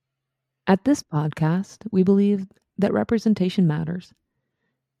At this podcast, we believe that representation matters,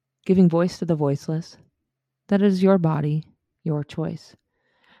 giving voice to the voiceless, that it is your body, your choice,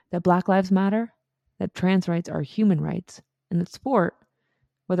 that Black Lives Matter, that trans rights are human rights, and that sport,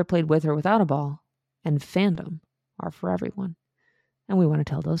 whether played with or without a ball, and fandom are for everyone. And we want to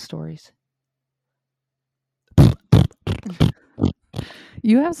tell those stories.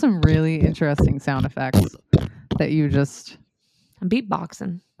 You have some really interesting sound effects that you just... I'm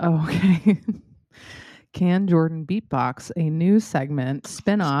beatboxing. Oh, okay. Can Jordan Beatbox, a new segment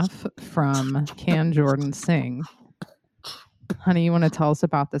spinoff from Can Jordan Sing? Honey, you want to tell us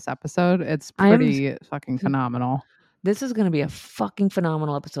about this episode? It's pretty fucking phenomenal. This is going to be a fucking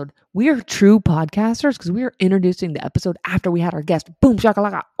phenomenal episode. We are true podcasters because we are introducing the episode after we had our guest. Boom,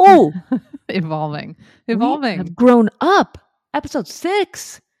 shakalaka. Oh! Evolving. We have grown up. Episode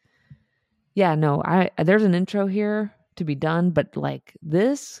 6. Yeah, no, there's an intro here to be done, but like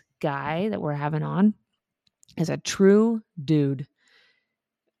this guy that we're having on is a true dude.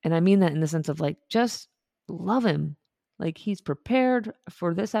 And I mean that in the sense of like, just love him. Like he's prepared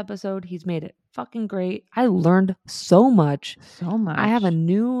for this episode. He's made it fucking great. I learned so much. So much. I have a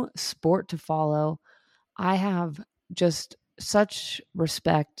new sport to follow. I have just such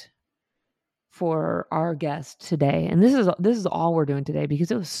respect for our guest today. And this is all we're doing today because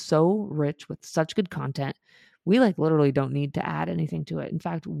it was so rich with such good content. We like literally don't need to add anything to it. In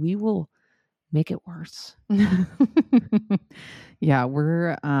fact, we will make it worse. Yeah,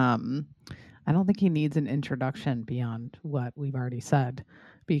 we're I don't think he needs an introduction beyond what we've already said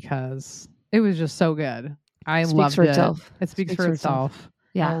because it was just so good. I loved it. It speaks for itself.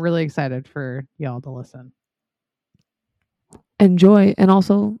 Yeah. I'm really excited for y'all to listen. Enjoy and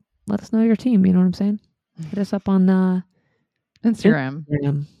also let us know your team. You know what I'm saying? Hit us up on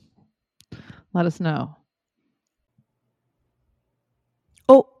Instagram. Let us know.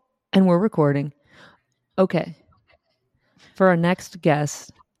 Oh, and we're recording. Okay. For our next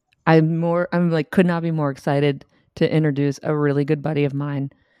guest, I'm like could not be more excited to introduce a really good buddy of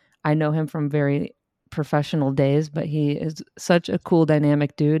mine. I know him from very professional days, but he is such a cool,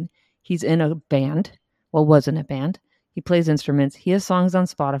 dynamic dude. He's in a band. Well, was in a band. He plays instruments. He has songs on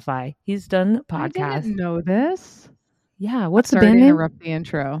Spotify. He's done podcasts. I didn't know this. Yeah. What's the band name? Interrupt the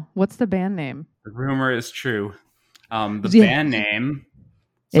intro. What's the band name? The rumor is true. The band name.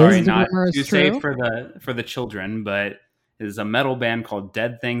 Sorry, not too safe for the children, but is a metal band called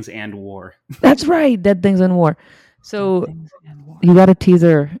Dead Things and War. That's right, Dead Things and War. So you got a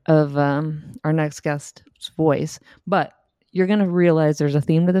teaser of our next guest's voice, but you're going to realize there's a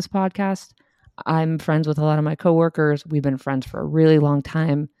theme to this podcast. I'm friends with a lot of my coworkers. We've been friends for a really long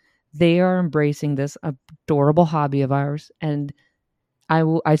time. They are embracing this adorable hobby of ours. And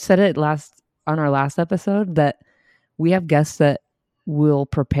I said it on our last episode that we have guests that will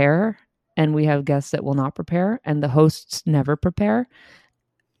prepare and we have guests that will not prepare, and the hosts never prepare.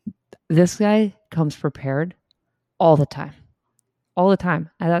 This guy comes prepared all the time. All the time.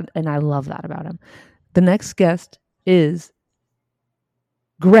 And I love that about him. The next guest is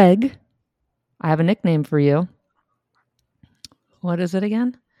Greg. I have a nickname for you. What is it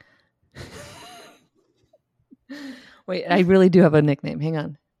again? Wait, I really do have a nickname. Hang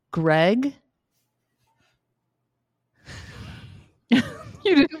on. Greg.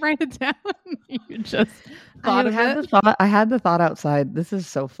 You didn't write it down. You just thought of it. I had the thought outside. This is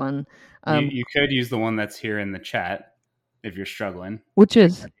so fun. You could use the one that's here in the chat if you're struggling. Which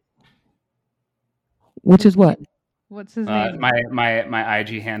is what? What's his name? My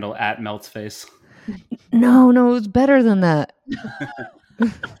IG handle at Meltzface. No, it was better than that.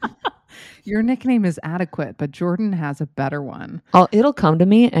 Your nickname is adequate, but Jordan has a better one. It'll come to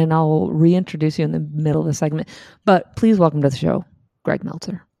me, and I'll reintroduce you in the middle of the segment. But please welcome to the show, Greg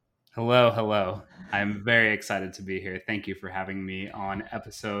Meltzer. Hello. I'm very excited to be here. Thank you for having me on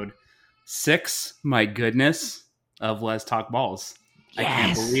episode 6. My goodness, of Let's Talk Balls. Yes. I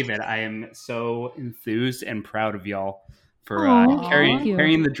can't believe it. I am so enthused and proud of y'all for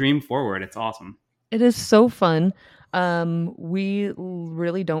carrying the dream forward. It's awesome. It is so fun. We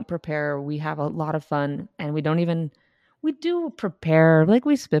really don't prepare. We have a lot of fun, and we do prepare. Like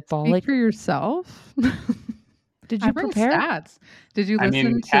we spitball. Speak like for yourself. Did you prepare? Stats. Did you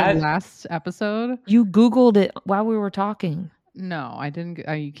listen to the last episode? You Googled it while we were talking. No, I didn't.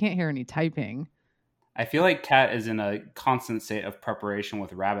 You can't hear any typing. I feel like Kat is in a constant state of preparation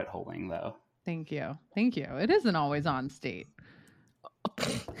with rabbit holing, though. Thank you. It isn't always on state.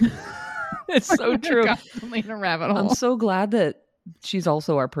 It's so true. Constantly in a rabbit hole. I'm so glad that she's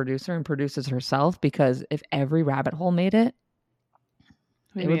also our producer and produces herself, because if every rabbit hole made it,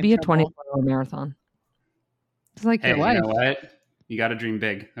 it would be a 24-hour marathon. It's like your life. You know what? You got to dream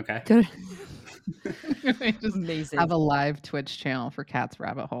big. Okay. Good. Just Amazing. have a live Twitch channel for Cat's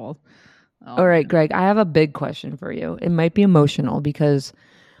Rabbit Hole. Oh, All right, man. Greg, I have a big question for you. It might be emotional because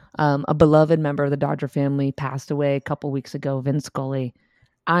a beloved member of the Dodger family passed away a couple weeks ago, Vince Scully.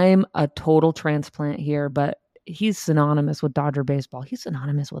 I'm a total transplant here, but he's synonymous with Dodger baseball. He's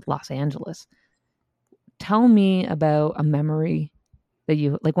synonymous with Los Angeles. Tell me about a memory that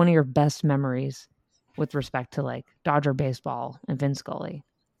you, like one of your best memories with respect to like Dodger baseball and Vince Scully,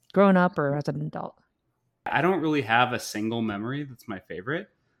 growing up or as an adult. I don't really have a single memory that's my favorite.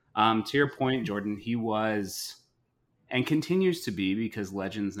 To your point, Jordan, he was and continues to be, because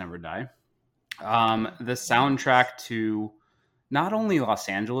legends never die, the soundtrack to not only Los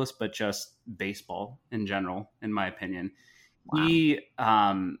Angeles, but just baseball in general, in my opinion. Wow. He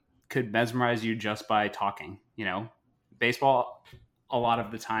could mesmerize you just by talking. You know, baseball, a lot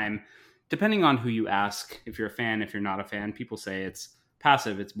of the time, depending on who you ask, if you're a fan, if you're not a fan, people say it's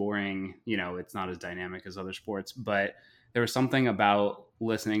passive, it's boring, you know, it's not as dynamic as other sports. But there was something about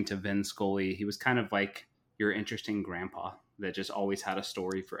listening to Vin Scully. He was kind of like your interesting grandpa that just always had a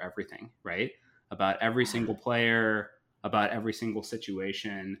story for everything, right? About every single player, about every single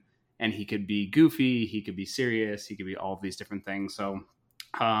situation. And he could be goofy, he could be serious, he could be all of these different things. So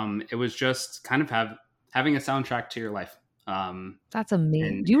it was just kind of having a soundtrack to your life. That's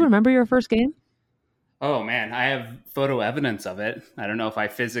amazing. Do you remember your first game? Oh man, I have photo evidence of it. I don't know if I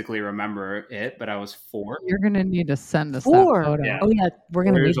physically remember it, but I was 4. You're gonna need to send us 4. that photo. Yeah. Oh yeah, we're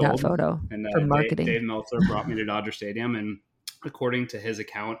gonna need that old. photo And, for marketing. Dave Meltzer brought me to Dodger Stadium, and according to his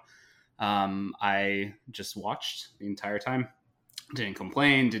account, I just watched the entire time. Didn't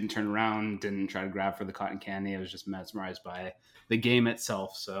complain, didn't turn around, didn't try to grab for the cotton candy. I was just mesmerized by the game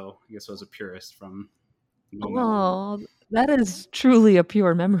itself. So I guess I was a purist from. Oh, that is truly a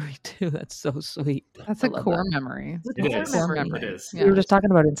pure memory too. That's so sweet. That's a core memory. It is. Core memory. It is. We were just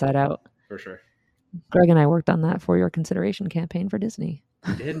talking about Inside Out. For sure. Greg and I worked on that for your consideration campaign for Disney.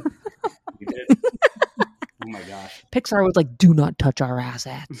 You did. You did. Oh my gosh. Pixar was like, do not touch our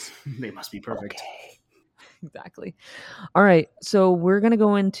assets. They must be perfect. Okay. Exactly. All right. So we're going to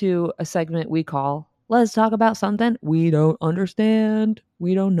go into a segment we call Let's Talk About Something We Don't Understand,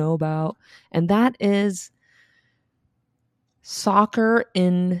 We Don't Know About. And that is soccer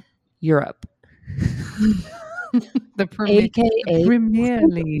in Europe. the AKA Premier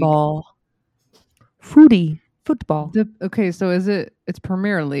League. Football. Fruity football. Okay, so it's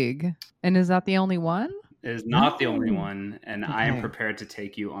Premier League. And is that the only one? It is not the only one. And I am prepared to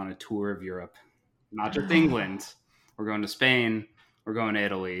take you on a tour of Europe. Not just England. We're going to Spain. We're going to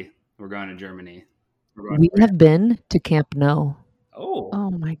Italy. We're going to Germany. We have been to Camp Nou. Oh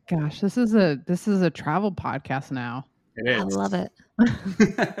my gosh. This is a travel podcast now. It is. I love it.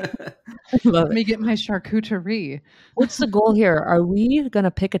 Let me get my charcuterie. What's the goal here? Are we going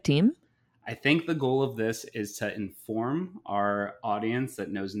to pick a team? I think the goal of this is to inform our audience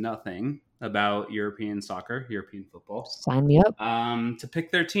that knows nothing about European soccer, European football. Sign me up. To pick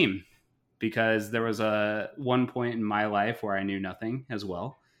their team. Because there was one point in my life where I knew nothing as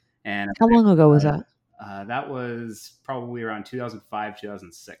well. And how long ago was that? That was probably around 2005,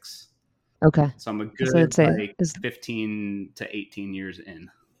 2006. Okay. So I'm a good 15 to 18 years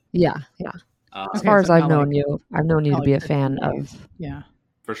in. Yeah. As far as I've known you to be a fan of. Yeah.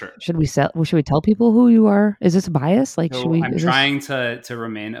 For sure. Should we tell people who you are? Is this a bias? Like, so I'm trying to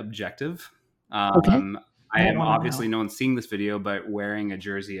remain objective. Okay. I am obviously no one's seeing this video, but wearing a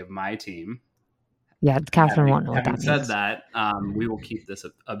jersey of my team. Yeah, Kathryn won't know what that means. Having said that, we will keep this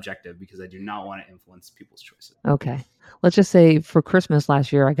objective because I do not want to influence people's choices. Okay. Let's just say for Christmas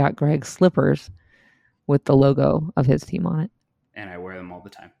last year, I got Greg slippers with the logo of his team on it. And I wear them all the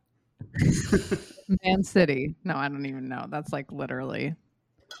time. Man City. No, I don't even know. That's like literally.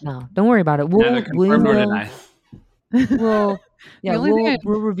 No, don't worry about it. We'll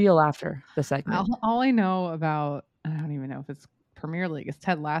reveal after the segment. All I know about, I don't even know if it's Premier League, is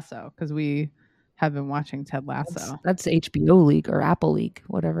Ted Lasso, because we have been watching Ted Lasso. That's HBO League or Apple League,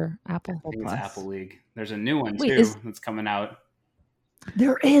 whatever. Apple. I think it's Apple League. There's a new one too that's coming out.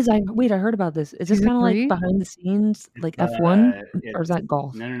 There is. I heard about this. Is this kind of like behind the scenes, like F1, or is that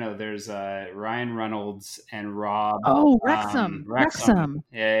golf? No. There's Ryan Reynolds and Rob. Oh, Wrexham.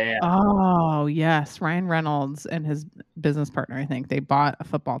 Yeah. Oh, yes, Ryan Reynolds and his business partner. I think they bought a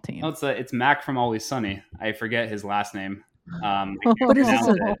football team. Oh, it's Mac from Always Sunny. I forget his last name. What is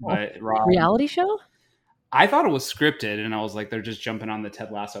this? Reality show? I thought it was scripted, and I was like, they're just jumping on the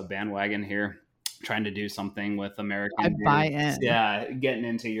Ted Lasso bandwagon here, trying to do something with American. I'd buy in. Yeah, getting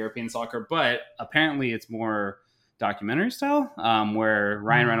into European soccer, but apparently it's more documentary style, where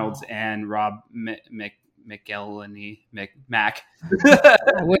Ryan Reynolds and Rob Mac.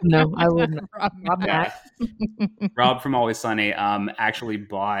 I wouldn't know. I wouldn't know. Rob Yeah. Rob from Always Sunny actually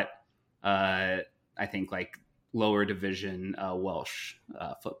bought, I think, like lower division Welsh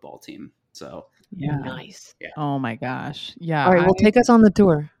football team. So Yeah. Nice. Yeah. Oh my gosh. Yeah. All right, well, take us on the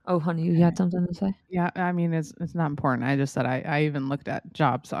tour. Oh, honey, you had something to say? Yeah. I mean, it's not important. I just said I even looked at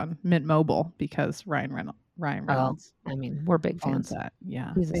jobs on Mint Mobile because Ryan Reynolds. I mean, we're big owns fans. that.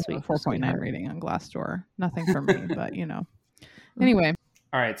 Yeah. He's a They have sweet 4.9 sweetheart. rating on Glassdoor. Nothing for me, but Anyway.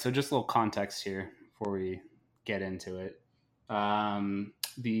 All right, so just a little context here before we get into it.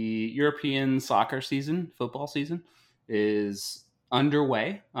 The European soccer season, football season, is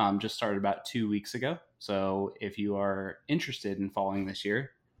underway. Just started about 2 weeks ago. So if you are interested in following this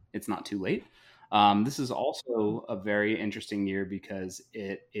year, it's not too late. This is also a very interesting year because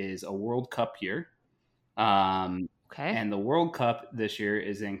it is a World Cup year. Okay. And the World Cup this year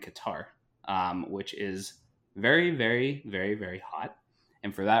is in Qatar, which is very, very, very, very hot.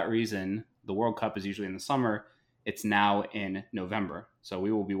 And for that reason, the World Cup is usually in the summer. It's now in November. So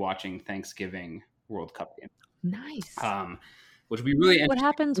we will be watching Thanksgiving World Cup game. Nice. Which would be really interesting. What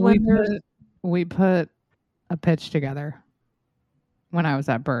happens when we put a pitch together when I was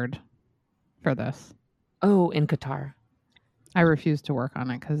at Bird for this. Oh, in Qatar. I refused to work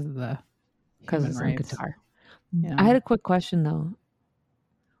on it because of the Because it's in rights. Qatar. Yeah. I had a quick question, though.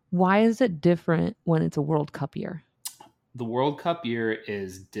 Why is it different when it's a World Cup year? The World Cup year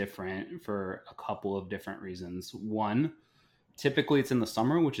is different for a couple of different reasons. One, typically it's in the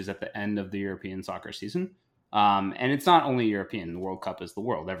summer, which is at the end of the European soccer season. And it's not only European. The World Cup is the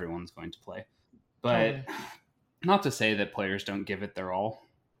world. Everyone's going to play. But not to say that players don't give it their all.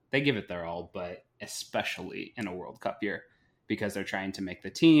 They give it their all, but especially in a World Cup year because they're trying to make the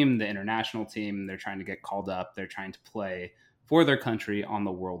team, the international team. They're trying to get called up. They're trying to play for their country on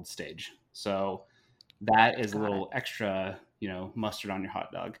the world stage. So that is a little extra, mustard on your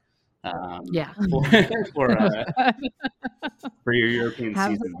hot dog. For your European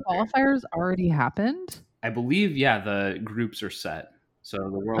Have season. the qualifiers already happened? I believe, the groups are set. So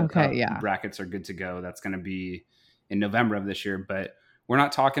the World Cup brackets are good to go. That's going to be in November of this year. But we're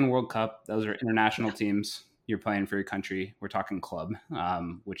not talking World Cup. Those are international teams. You're playing for your country. We're talking club,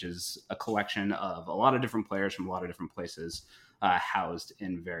 which is a collection of a lot of different players from a lot of different places housed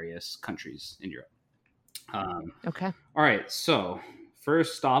in various countries in Europe. Okay. All right. So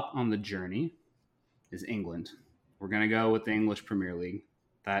first stop on the journey is England. We're going to go with the English Premier League.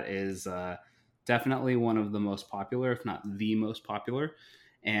 That is definitely one of the most popular, if not the most popular.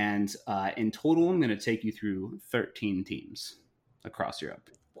 And in total, I'm going to take you through 13 teams across Europe.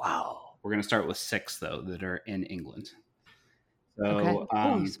 Wow. We're going to start with 6, though, that are in England. So okay.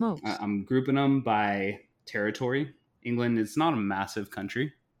 Holy smokes. I'm grouping them by territory. England is not a massive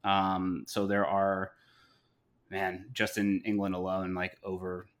country. So there are, just in England alone, like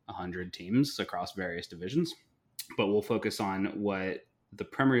over 100 teams across various divisions. But we'll focus on what the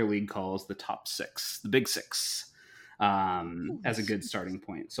Premier League calls the top 6, the big 6, as a good starting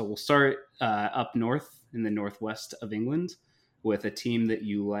point. So we'll start up north in the northwest of England with a team that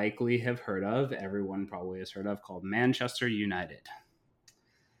you likely have heard of, everyone probably has heard of, called Manchester United.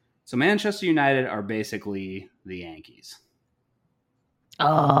 So Manchester United are basically the Yankees.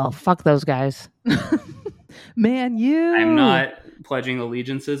 Oh, fuck those guys. Man, you. I'm not pledging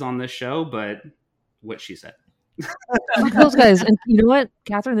allegiances on this show, but what she said. Fuck those guys. And you know what,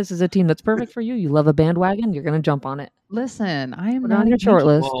 Kathryn, this is a team that's perfect for you. You love a bandwagon. You're going to jump on it. Listen, I am Put it not on your short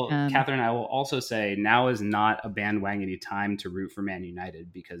list. Well, Kathryn, I will also say now is not a bandwagony time to root for Man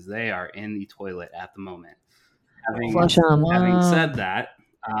United because they are in the toilet at the moment. Having said that,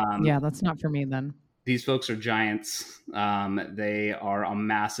 that's not for me then. These folks are giants. They are a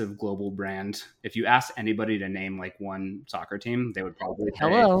massive global brand. If you ask anybody to name like one soccer team, they would probably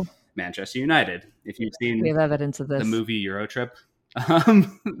say Manchester United. If you've seen we have evidence of this. The movie Eurotrip,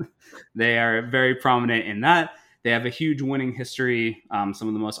 they are very prominent in that. They have a huge winning history. Some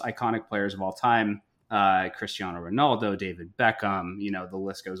of the most iconic players of all time, Cristiano Ronaldo, David Beckham, the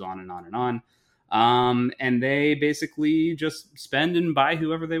list goes on and on and on. And they basically just spend and buy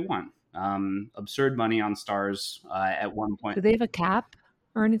whoever they want. Absurd money on stars at one point. Do they have a cap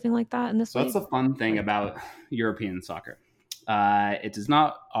or anything like that in this league? That's the fun thing about European soccer. It does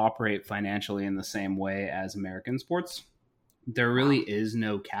not operate financially in the same way as American sports. There really is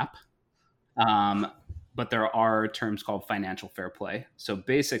no cap. But there are terms called financial fair play. So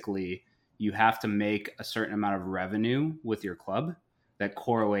basically, you have to make a certain amount of revenue with your club that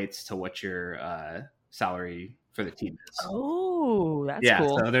correlates to what your salary for the team is. Oh, that's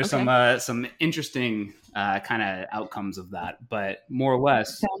cool. So there's some interesting kind of outcomes of that, but more or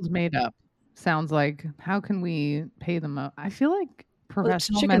less sounds made up. sounds like, how can we pay them? I feel like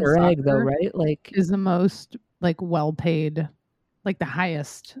professional chicken men's or egg, though, soccer right? Like, is the most like well paid, like the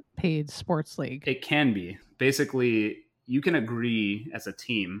highest paid sports league. It can be. Basically, you can agree as a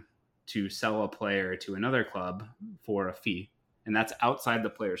team to sell a player to another club for a fee, and that's outside the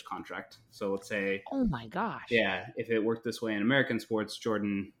player's contract. So let's say, oh my gosh, yeah, if it worked this way in American sports,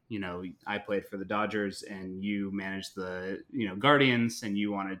 Jordan, I played for the Dodgers and you managed the, Guardians, and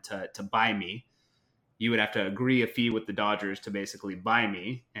you wanted to buy me, you would have to agree a fee with the Dodgers to basically buy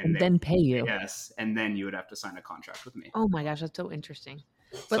me and then pay you. Yes, and then you would have to sign a contract with me. Oh my gosh, that's so interesting.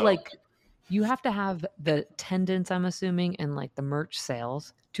 But like, you have to have the attendance, I'm assuming, and like the merch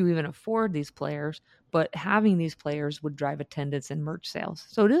sales to even afford these players. But having these players would drive attendance and merch sales.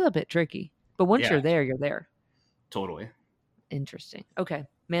 So it is a bit tricky. But once you're there, you're there. Totally. Interesting. Okay.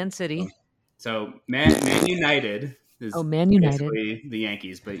 Man City. So Man United is Man United. Basically the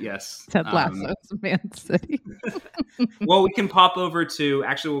Yankees, but yes. Ted Lasso's Man City. Well, we can pop over to,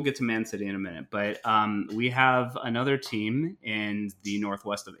 actually we'll get to Man City in a minute, but we have another team in the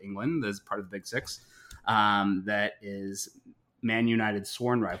northwest of England that's part of the Big Six that is Man United's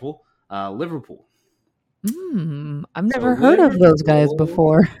sworn rival, Liverpool. I've never heard of those guys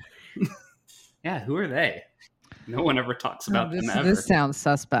before. Yeah, who are they? No one ever talks about them ever. This sounds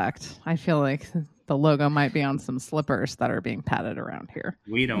suspect. I feel like the logo might be on some slippers that are being patted around here.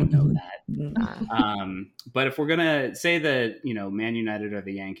 We don't know that. But if we're going to say that, Man United or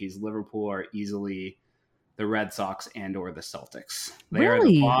the Yankees, Liverpool are easily the Red Sox and or the Celtics. They are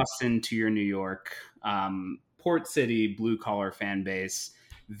the Boston to your New York, Port City, blue-collar fan base.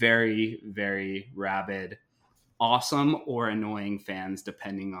 Very, very rabid, awesome or annoying fans,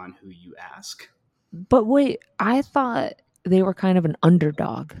 depending on who you ask. But wait, I thought they were kind of an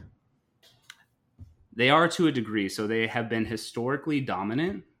underdog. They are to a degree. So they have been historically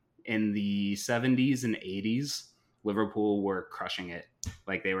dominant. In the 70s and 80s, Liverpool were crushing it.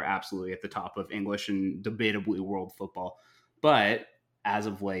 Like, they were absolutely at the top of English and debatably world football. But as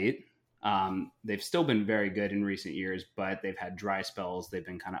of late, they've still been very good in recent years, but they've had dry spells. They've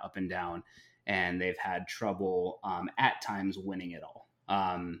been kind of up and down, and they've had trouble at times winning it all.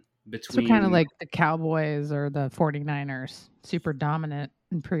 So kind of like the Cowboys or the 49ers, super dominant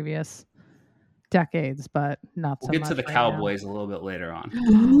in previous decades, but not so much. We'll get to the Cowboys a little bit later on.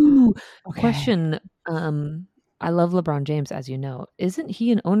 Ooh, okay. Question. I love LeBron James, as you know. Isn't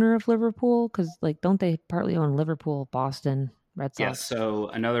he an owner of Liverpool? Because don't they partly own Liverpool, Boston, Red Sox? Yes. So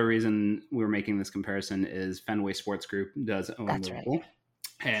another reason we're making this comparison is Fenway Sports Group does own Liverpool. Right.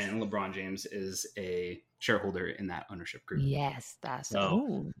 And LeBron James is a shareholder in that ownership group. Yes, that's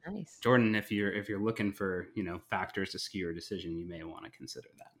nice. Jordan, if you're looking for factors to skew your decision, you may want to consider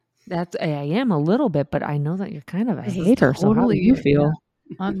that. I am a little bit, but I know that you're kind of a hater. So how do you feel?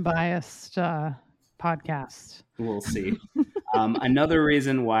 Unbiased podcast. We'll see. Another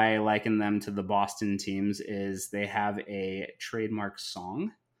reason why I liken them to the Boston teams is they have a trademark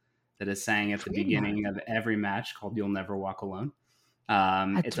song that is sang at the beginning of every match called "You'll Never Walk Alone."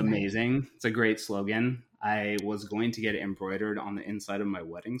 It's amazing. It's a great slogan. I was going to get it embroidered on the inside of my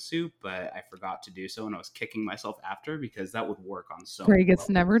wedding suit, but I forgot to do so, and I was kicking myself after because that would work on so many Greg, it's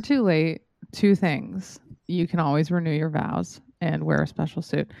never too late. Two things. You can always renew your vows and wear a special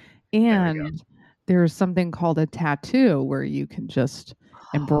suit. And there's something called a tattoo where you can just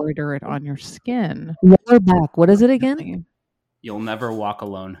embroider it on your skin. Lower back. What is it again? You'll never walk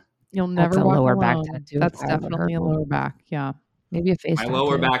alone. You'll never walk lower alone. Back tattoo. That's definitely a lower back. Yeah. Maybe a face My tattoo.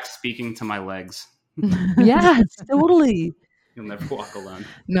 lower back speaking to my legs. Yes, totally. You'll never walk alone.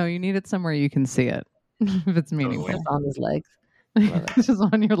 No, you need it somewhere you can see it. If it's meaningful. Just on his legs. It's just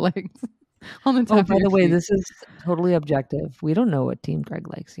on your legs. On the top by the way, this is totally objective. We don't know what team Greg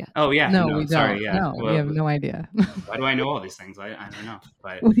likes yet. Oh yeah. No, we don't. Sorry, yeah. No, we have no idea. Why do I know all these things? I don't know.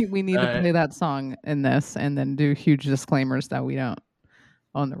 But we need to play that song in this and then do huge disclaimers that we don't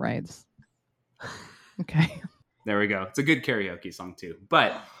own the rights. Okay. There we go. It's a good karaoke song too.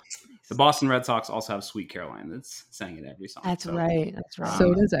 But the Boston Red Sox also have Sweet Caroline that's sang in every song. That's right. That's right.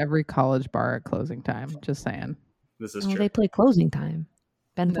 So does every college bar at closing time. Just saying. This is true. They play closing time.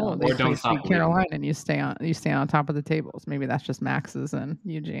 Ben no, they play Sweet Caroline and you stay on top of the tables. Maybe that's just Max's in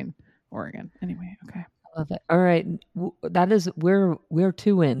Eugene, Oregon. Anyway, okay. I love it. All right. That is we're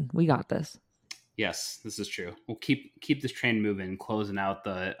 2 in. We got this. Yes, this is true. We'll keep this train moving, closing out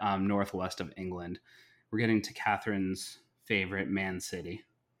the northwest of England. We're getting to Kathryn's favorite, Man City.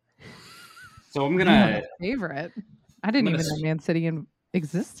 So I'm gonna favorite. I didn't even know Man City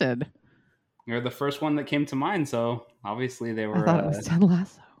existed. You're the first one that came to mind, so obviously they were. I thought it was Ted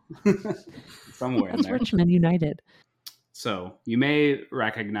Lasso. Somewhere in there. Richmond United. So you may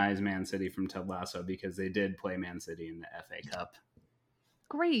recognize Man City from Ted Lasso because they did play Man City in the FA Cup.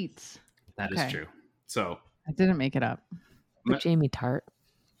 Great. That is true. So I didn't make it up. But Jamie Tart.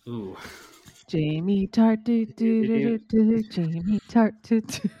 Ooh. Jamie Tart. Jamie Tart.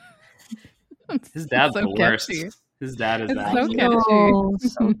 His dad's so the worst. catchy. His dad is It's that. so No, catchy.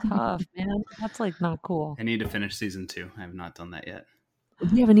 so tough, man. That's like not cool. I need to finish season 2. I have not done that yet.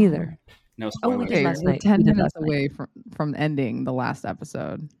 We haven't either. No Oh, we spoilers. did Okay, last we're night. 10 We did minutes last night. away from ending the last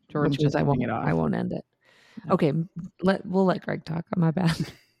episode. Jordan's Which is just I ending it off. won't end it. No. Okay, we'll let Greg talk. My bad.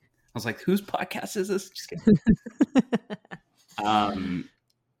 I was like, whose podcast is this? Just kidding.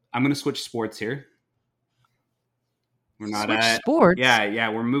 I'm going to switch sports here. We're not Switch at sports. Yeah.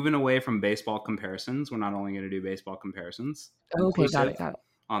 We're moving away from baseball comparisons. We're not only going to do baseball comparisons. Okay, got inclusive it.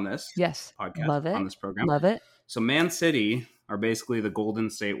 On this Yes, podcast, love it. on this program. Love it. So Man City are basically the Golden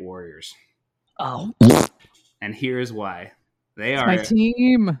State Warriors. Oh, And here's why. They It's are my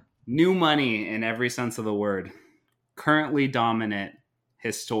team. new money in every sense of the word. Currently dominant,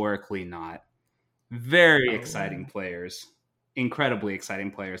 historically not. Very exciting players. Incredibly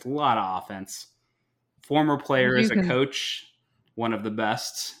exciting players. A lot of offense. Former player as a coach, one of the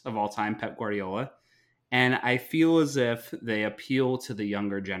best of all time, Pep Guardiola. And I feel as if they appeal to the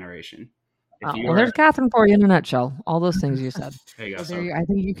younger generation. well, there's Kathryn for you in a nutshell. All those things you said. There you go. So I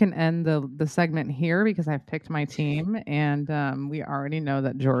think you can end the segment here because I've picked my team, and we already know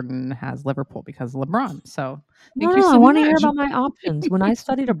that Jordan has Liverpool because of LeBron. So thank you so I want to much. hear about my options. When I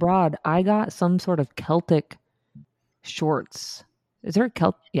studied abroad, I got some sort of Celtic shorts. Is there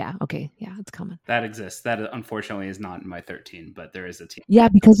a Yeah, okay. Yeah, it's coming. That exists. That unfortunately is not in my 13, but there is a team. Yeah,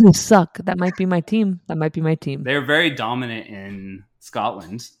 because they suck. That might be my team. They're very dominant in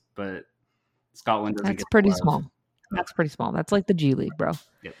Scotland, but Scotland doesn't That's pretty small. That's pretty small. That's like the G League, bro.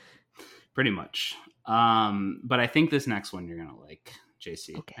 Yep. Pretty much. But I think this next one you're going to like,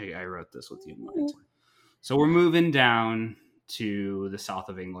 JC. Okay. I wrote this with you in mind. So we're moving down to the south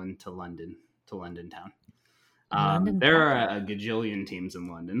of England to London town. There are a gajillion teams in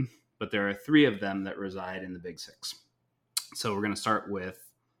London, but there are 3 of them that reside in the Big Six. So we're going to start with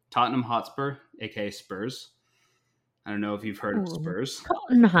Tottenham Hotspur, aka Spurs. I don't know if you've heard of Spurs.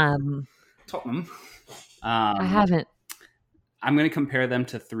 Tottenham. I haven't. I'm going to compare them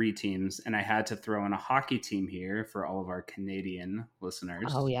to 3 teams, and I had to throw in a hockey team here for all of our Canadian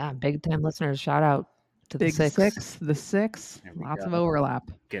listeners. Oh, yeah. Big time listeners. Shout out to the Big Six. The Six. Lots of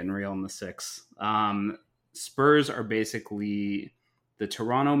overlap. Getting real in the 6. Spurs are basically the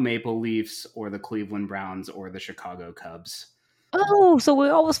Toronto Maple Leafs or the Cleveland Browns or the Chicago Cubs. Oh, so we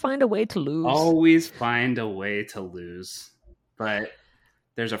always find a way to lose. Always find a way to lose. But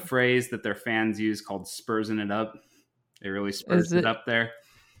there's a phrase that their fans use called Spursing it up. They really spurs it up there.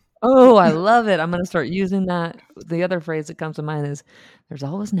 Oh, I love it. I'm going to start using that. The other phrase that comes to mind is there's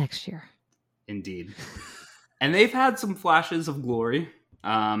always next year. Indeed. And they've had some flashes of glory.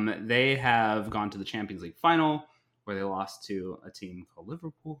 They have gone to the Champions League final where they lost to a team called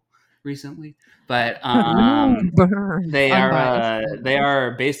Liverpool recently. But they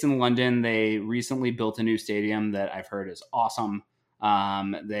are based in London. They recently built a new stadium that I've heard is awesome.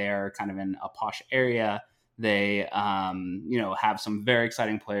 They are kind of in a posh area. They have some very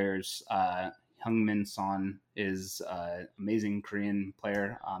exciting players. Heung-min Son is an amazing Korean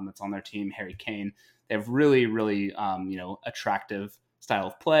player that's on their team. Harry Kane. They have really, really attractive style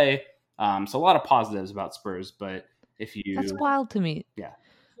of play. So a lot of positives about Spurs, but that's wild to me. Yeah.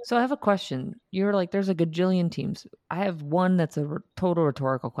 So I have a question. You're like, there's a gajillion teams. I have one that's a total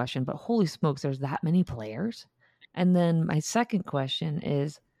rhetorical question, but holy smokes, there's that many players. And then my second question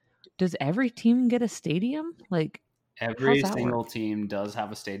is, does every team get a stadium? Like every single team does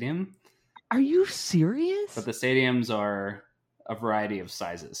have a stadium. Are you serious? But the stadiums are a variety of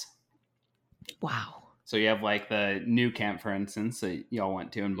sizes. Wow. So you have like the Nou Camp, for instance, that y'all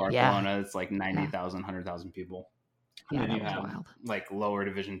went to in Barcelona. It's like 90,000, 100,000 people. Yeah, and then you have wild. Like lower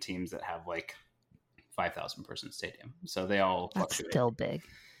division teams that have like 5,000 person stadium. So they all fluctuate. That's still big,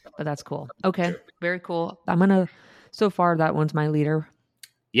 but that's cool. Okay, very cool. So far that one's my leader.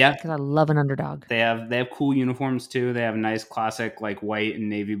 Yeah, because I love an underdog. They have cool uniforms too. They have nice classic like white and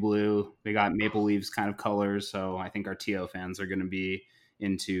navy blue. They got Maple Leafs kind of colors. So I think our TO fans are going to be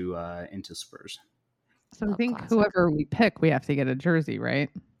into Spurs. So I think whoever we pick, we have to get a jersey, right?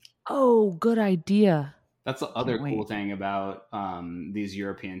 Oh, good idea. That's the other cool thing about these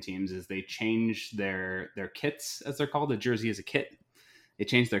European teams is they change their kits, as they're called. A jersey is a kit. They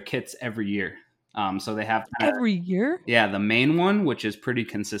change their kits every year. So they have every year? Yeah, the main one, which is pretty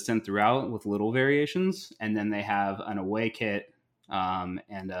consistent throughout with little variations. And then they have an away kit and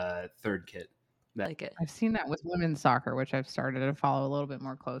a third kit Like it. I've seen that with women's soccer, which I've started to follow a little bit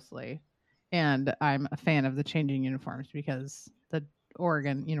more closely. And I'm a fan of the changing uniforms because the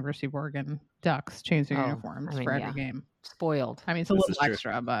University of Oregon Ducks change their uniforms for every game. Spoiled. I mean, it's a little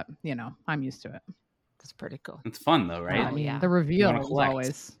extra, but I'm used to it. That's pretty cool. It's fun though, right? I mean, the reveal is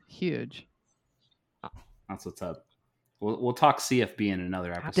always huge. That's what's up. We'll talk CFB in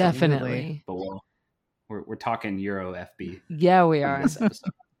another episode. Definitely. But we're talking Euro FB. Yeah, we are. This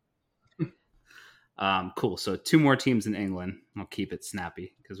episode. Cool. So 2 more teams in England. I'll keep it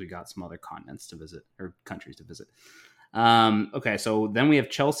snappy because we got some other continents to visit or countries to visit. Okay, so then we have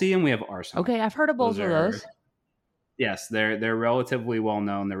Chelsea and we have Arsenal. Okay, I've heard of both of those. Yes, they're relatively well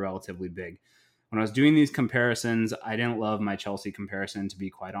known. They're relatively big. When I was doing these comparisons, I didn't love my Chelsea comparison, to be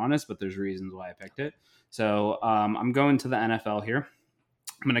quite honest, but there's reasons why I picked it. So I'm going to the NFL here.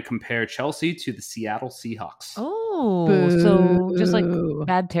 I'm going to compare Chelsea to the Seattle Seahawks. Oh, so just like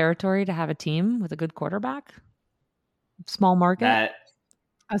bad territory to have a team with a good quarterback? Small market?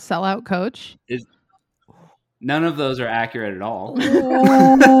 A sellout coach? None of those are accurate at all.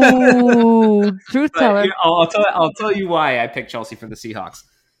 Ooh, truth teller. I'll tell you why I picked Chelsea for the Seahawks.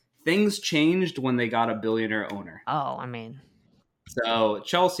 Things changed when they got a billionaire owner. Oh, I mean. So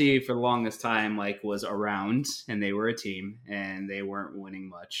Chelsea, for the longest time, was around, and they were a team, and they weren't winning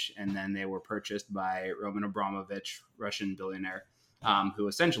much. And then they were purchased by Roman Abramovich, Russian billionaire, who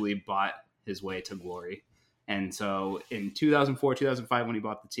essentially bought his way to glory. And so in 2004, 2005, when he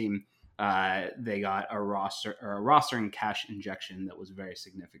bought the team, they got a roster and cash injection that was very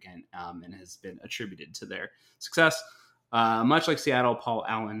significant and has been attributed to their success. Much like Seattle, Paul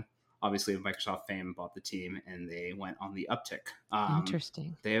Allen, obviously of Microsoft fame, bought the team, and they went on the uptick.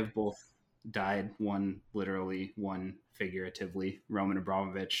 Interesting. They have both died, one literally, one figuratively. Roman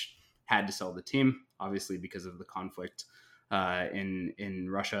Abramovich had to sell the team, obviously because of the conflict in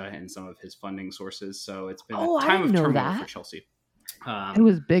Russia and some of his funding sources. So it's been a time of turmoil for Chelsea. It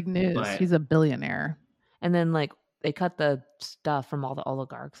was big news. He's a billionaire. And then they cut the stuff from all the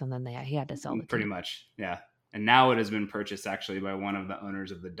oligarchs, and then he had to sell the team. Pretty much, yeah. And now it has been purchased actually by one of the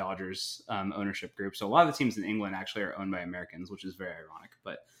owners of the Dodgers ownership group. So a lot of the teams in England actually are owned by Americans, which is very ironic.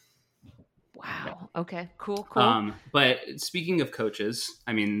 But wow. Yeah. Okay. Cool. But speaking of coaches,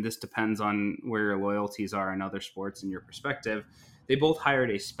 I mean, this depends on where your loyalties are in other sports and your perspective. They both hired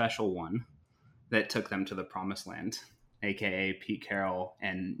a special one that took them to the promised land, aka Pete Carroll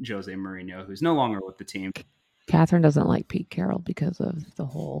and Jose Mourinho, who's no longer with the team. Kathryn doesn't like Pete Carroll because of the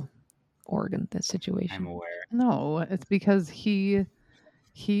whole Oregon situation. I'm aware. No, it's because he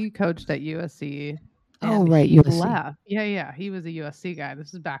coached at USC. Oh, right, USC. Left. Yeah, he was a USC guy.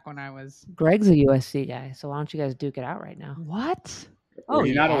 This is back when I was. Greg's a USC guy, so why don't you guys duke it out right now? What? Oh,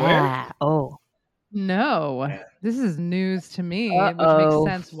 you're not aware? Oh, no. Yeah. This is news to me, which makes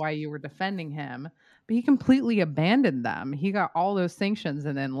sense why you were defending him. But he completely abandoned them. He got all those sanctions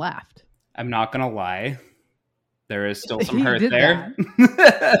and then left. I'm not gonna lie. There is still some hurt there.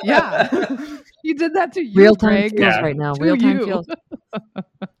 Yeah. He did that to you, real-time feels right now. Real-time feels.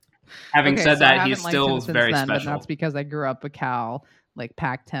 Having said that, he's still very special. But that's because I grew up a Cal,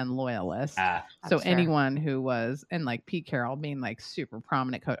 Pac-10 loyalist. So anyone who was, and Pete Carroll being super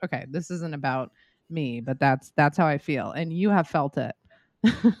prominent coach. Okay, this isn't about me, but that's how I feel. And you have felt it.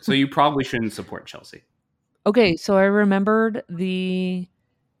 So you probably shouldn't support Chelsea. Okay, so I remembered I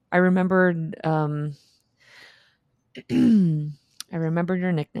remembered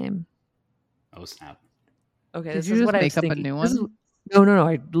your nickname. Oh snap! Okay, Did you just make up a new one? No.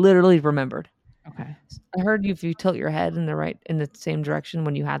 I literally remembered. Okay. I heard if you tilt your head in the same direction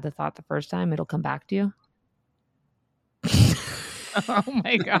when you had the thought the first time, it'll come back to you. Oh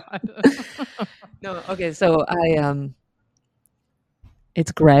my god! No. Okay, so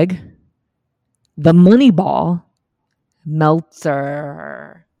it's Greg, the Moneyball,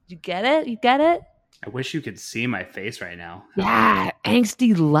 Meltzer. You get it? I wish you could see my face right now. Yeah,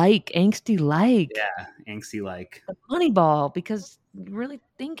 angsty like. Yeah, angsty like. The Moneyball, because we're really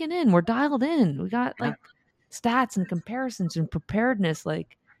thinking in. We're dialed in. We got stats and comparisons and preparedness.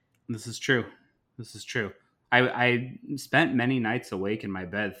 This is true. I spent many nights awake in my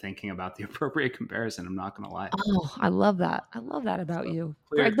bed thinking about the appropriate comparison. I'm not going to lie. Oh, I love that. I love that about you.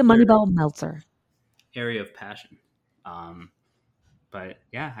 Greg the Moneyball Meltzer. Area of passion. But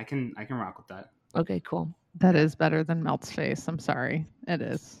yeah, I can rock with that. Okay, cool. That is better than Melt's face. I'm sorry. It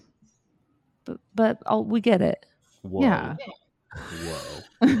is. But we get it. Whoa. Yeah.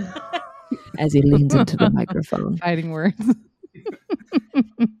 Whoa. As he leans into the microphone. Fighting words.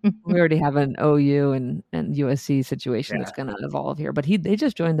 We already have an OU and USC situation that's going to evolve here. But they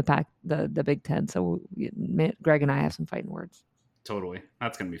just joined the Big Ten. So Greg and I have some fighting words. Totally.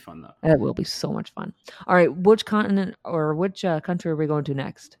 That's going to be fun, though. That will be so much fun. All right. Which continent or which country are we going to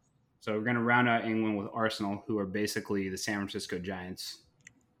next? So we're going to round out England with Arsenal, who are basically the San Francisco Giants.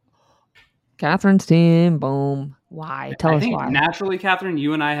 Kathryn's team. Boom. Why? Tell us why. Naturally, Kathryn,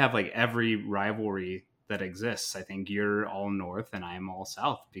 you and I have like every rivalry that exists. I think you're all north and I am all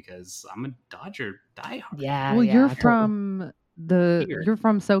south because I'm a Dodger diehard. Yeah. Well, yeah, you're totally. from you're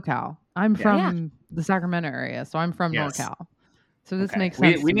from SoCal. I'm from the Sacramento area, so I'm from NorCal. So this makes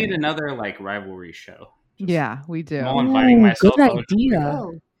sense. We need another like rivalry show. Yeah, we do. I'm inviting myself. Good idea.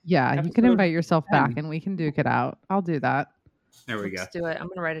 Yeah, you can invite yourself back and we can duke it out. I'll do that. There we Let's do it. I'm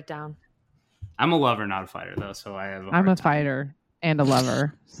gonna write it down. I'm a lover, not a fighter, though, so I have. I'm a fighter and a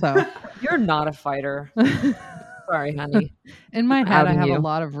lover. So you're not a fighter. Sorry, honey. In my head, I have a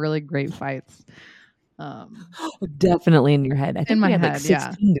lot of really great fights. Definitely in your head. I think in my had head, like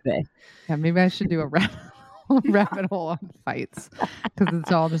 16 today. Yeah, maybe I should do a rabbit hole on fights because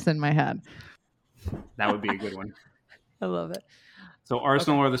it's all just in my head. That would be a good one. I love it. So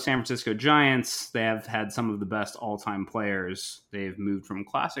Arsenal are the San Francisco Giants. They have had some of the best all-time players. They've moved from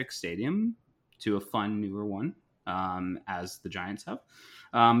classic stadium to a fun, newer one, as the Giants have.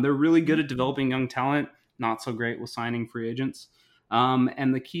 They're really good at developing young talent, not so great with signing free agents.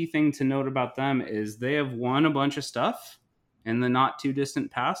 And the key thing to note about them is they have won a bunch of stuff in the not too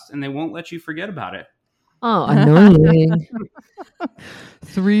distant past, and they won't let you forget about it. Oh, annoying.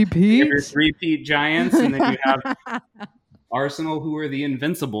 Three-peat Giants, and then you have Arsenal, who are the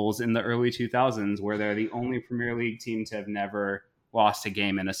Invincibles in the early 2000s, where they're the only Premier League team to have never lost a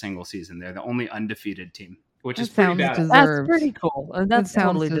game in a single season. They're the only undefeated team, which is pretty bad. That's pretty cool. That's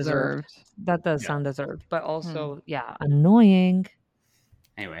totally deserved. That does sound deserved, but also, annoying.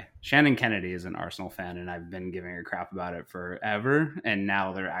 Anyway, Shannon Kennedy is an Arsenal fan, and I've been giving her crap about it forever, and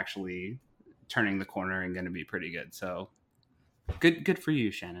now they're actually turning the corner and going to be pretty good. So good for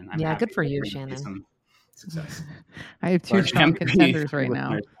you, Shannon. Good for you, Shannon. Some success. I have two strong contenders right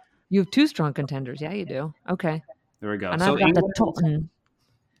now. You have two strong contenders. Yeah, you do. Okay. There we go. And so I've got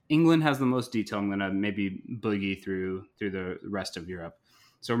England has the most detail. I'm going to maybe boogie through the rest of Europe.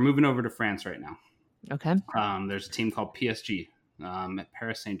 So we're moving over to France right now. Okay. There's a team called PSG at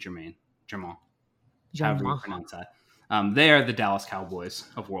Paris Saint-Germain. However you pronounce that. They are the Dallas Cowboys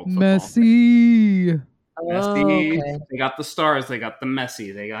of world football. Messi. Okay. They got the stars. They got the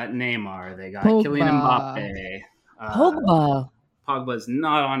Messi. They got Neymar. They got Kylian Mbappe. Pogba's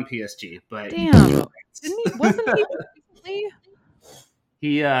not on PSG, but damn, wasn't he recently?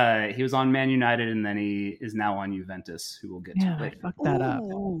 He was on Man United, and then he is now on Juventus, who we'll get to later. I fucked that up.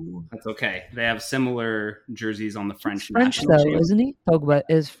 That's okay. They have similar jerseys on the French national team. Isn't he? Pogba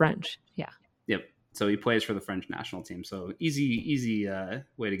is French. Yeah. Yep. So he plays for the French national team. So easy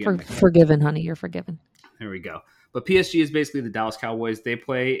way to get forgiven, honey. You're forgiven. There we go. But PSG is basically the Dallas Cowboys. They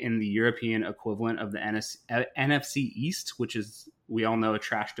play in the European equivalent of the NFC East, which is, we all know, a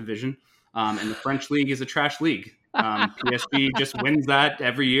trash division. And the French league is a trash league. PSG just wins that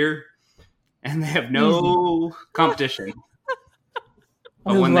every year, and they have no competition.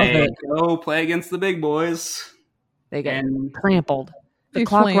 But when they go play against the big boys, they get trampled. The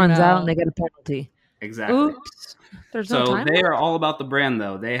clock runs out and they get a penalty. Exactly. Oops. There's no time. They are all about the brand,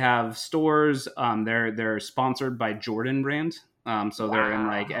 though. They have stores. They're sponsored by Jordan brand. So they're in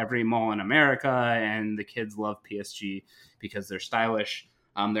like every mall in America, and the kids love PSG because they're stylish.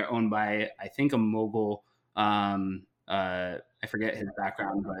 They're owned by, I think, a mogul. I forget his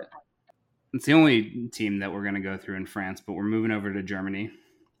background, but it's the only team that we're going to go through in France. But we're moving over to Germany.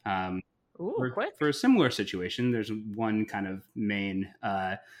 For a similar situation, there's one kind of main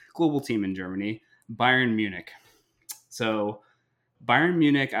global team in Germany, Bayern Munich. So Bayern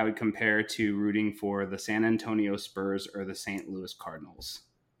Munich, I would compare to rooting for the San Antonio Spurs or the St. Louis Cardinals.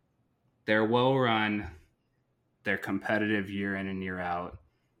 They're well run. They're competitive year in and year out.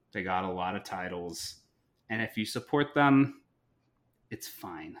 They got a lot of titles. And if you support them, it's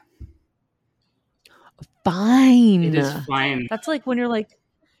fine. Fine. It is fine. That's like when you're like,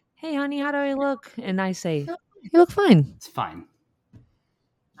 hey, honey, how do I look? And I say, you look fine. It's fine.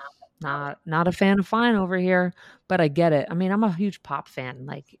 Not a fan of fine over here, but I get it. I mean, I'm a huge pop fan.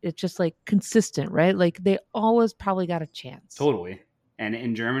 Like, it's just like consistent, right? Like they always probably got a chance. Totally. And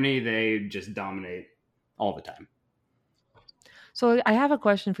in Germany, they just dominate all the time. So I have a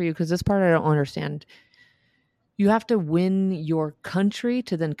question for you because this part I don't understand. You have to win your country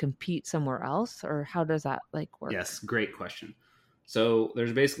to then compete somewhere else, or how does that like work? Yes, great question. So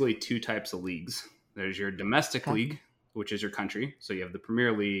there's basically two types of leagues. There's your domestic league, which is your country. So you have the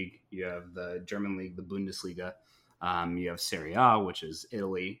Premier League, you have the German league, the Bundesliga, you have Serie A, which is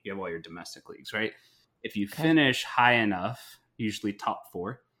Italy. You have all your domestic leagues, right? If you finish high enough, usually top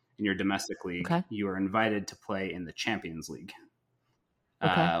 4. In your domestic league, you are invited to play in the Champions League,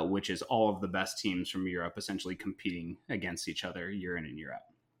 which is all of the best teams from Europe essentially competing against each other year in and year out.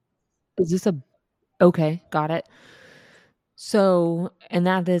 Is this okay, got it. So, and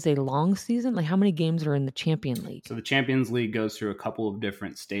that is a long season? Like, how many games are in the Champions League? So the Champions League goes through a couple of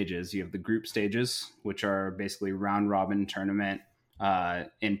different stages. You have the group stages, which are basically round-robin tournament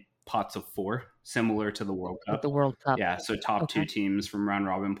in pots of 4, similar to the World Cup. Like the World Cup. Yeah, so top 2 teams from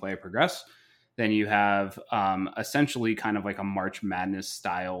round-robin play progress. Then you have essentially kind of like a March Madness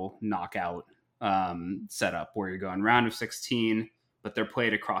style knockout setup where you're going round of 16, but they're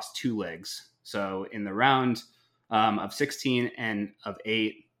played across 2 legs. So in the round of 16 and of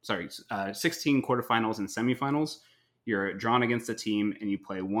 16 quarterfinals and semifinals, you're drawn against a team and you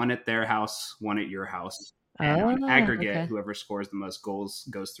play one at their house, one at your house. And on aggregate, whoever scores the most goals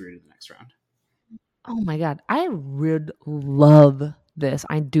goes through to the next round. Oh my God. I would love this.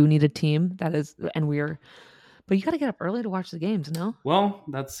 I do need a team that is, and but you got to get up early to watch the games, no? Well,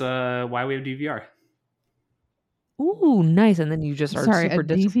 that's why we have DVR. Ooh, nice. And then you just are super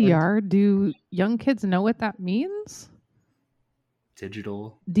disciplined. DVR? Do young kids know what that means?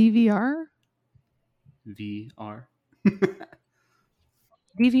 Digital. DVR? VR.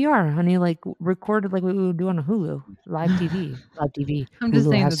 DVR, honey, like recorded like we would do on a Hulu. Live TV. I'm just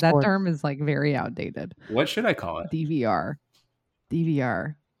saying that term is like very outdated. What should I call it? DVR. You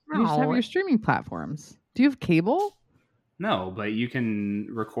just have your streaming platforms. Do you have cable? No, but you can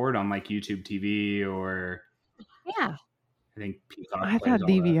record on like YouTube TV or... Yeah. I think Peacock. I've had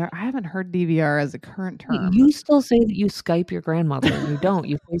DVR. I haven't heard DVR as a current term. You still say that you Skype your grandmother. You don't.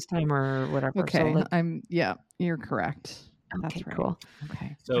 You FaceTime or whatever. Okay. So you're correct. Okay, that's right. Cool.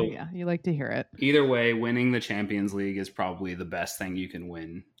 Okay. So yeah, you like to hear it. Either way, winning the Champions League is probably the best thing you can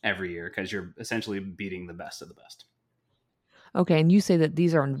win every year because you're essentially beating the best of the best. Okay, and you say that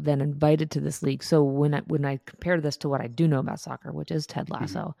these are then invited to this league. So when I compare this to what I do know about soccer, which is Ted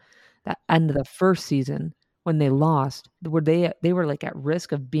Lasso, that end of the first season when they lost, they were like at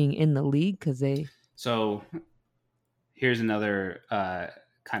risk of being in the league because they. So here's another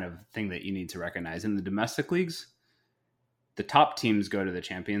kind of thing that you need to recognize in the domestic leagues. The top teams go to the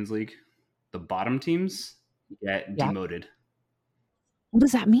Champions League. The bottom teams get demoted. What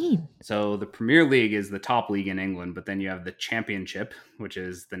does that mean? So the Premier League is the top league in England, but then you have the Championship, which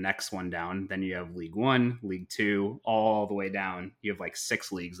is the next one down. Then you have League One, League Two, all the way down. You have like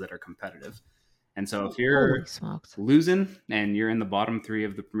 6 leagues that are competitive. And so if you're losing and you're in the bottom 3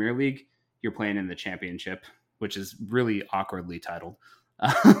 of the Premier League, you're playing in the Championship, which is really awkwardly titled.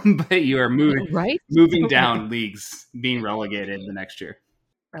 But you are moving down leagues, being relegated the next year.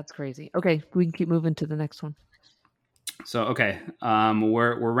 That's crazy. Okay, we can keep moving to the next one. So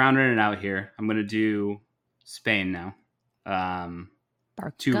we're rounding it out here. I'm going to do Spain now.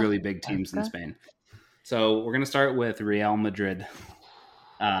 2 really big teams in Spain. So we're going to start with Real Madrid,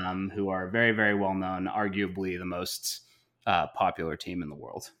 who are very, very well known, arguably the most popular team in the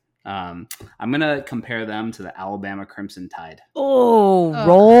world. I'm going to compare them to the Alabama Crimson Tide.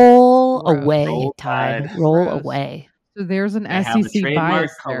 Roll away, Tide. Roll away. So there's an SEC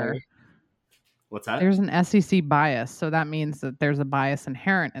bias there. What's that? There's an SEC bias. So that means that there's a bias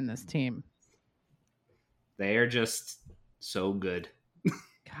inherent in this team. They are just so good.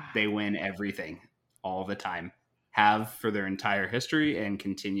 They win everything all the time. Have for their entire history and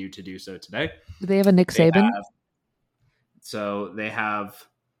continue to do so today. Do they have a Nick Saban? They have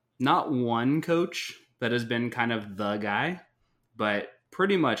not one coach that has been kind of the guy, but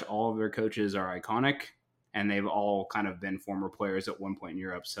pretty much all of their coaches are iconic, and they've all kind of been former players at one point in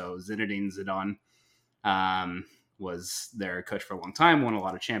Europe. So Zinedine Zidane was their coach for a long time, won a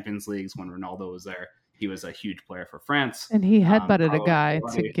lot of Champions Leagues when Ronaldo was there. He was a huge player for France. And he headbutted a guy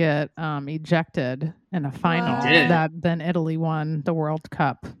to get ejected in a final that then Italy won the World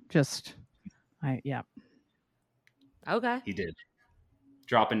Cup. Okay. He did.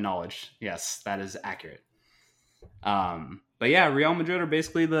 Drop in knowledge. Yes, that is accurate. But yeah, Real Madrid are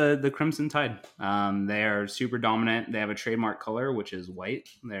basically the Crimson Tide. They are super dominant. They have a trademark color, which is white.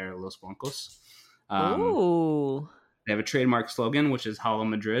 They're Los Blancos. They have a trademark slogan, which is Hala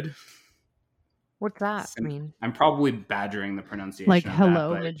Madrid. What's that mean? I'm probably badgering the pronunciation. Like of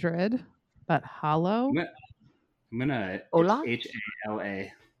hello that, Madrid, but hollow. I'm gonna Hola? Hala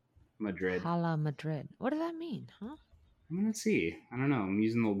Madrid. Hala Madrid. What does that mean? Huh? I'm gonna see. I don't know. I'm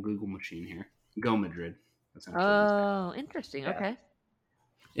using the little Google machine here. Go Madrid. Oh, interesting. Yeah. Okay.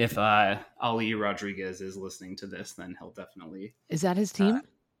 If Ali Rodriguez is listening to this, then he'll definitely. Is that his team?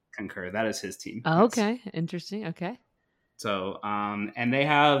 Concur. That is his team. Oh, okay. Interesting. Okay. So, and they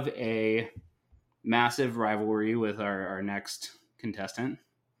have a massive rivalry with our next contestant,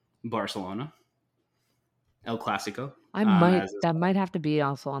 Barcelona. El Clasico. That might have to be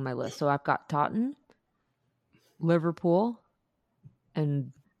also on my list. So I've got Tottenham, Liverpool,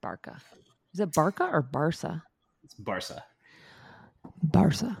 and Barca. Is it Barca or Barca? It's Barca.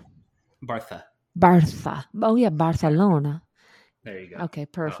 Barca. Barca. Barca. Oh yeah, Barcelona. There you go. Okay,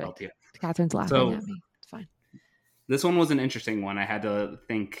 perfect. Kathryn's laughing at me. It's fine. This one was an interesting one. I had to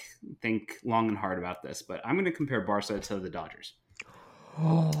think long and hard about this, but I'm going to compare Barca to the Dodgers.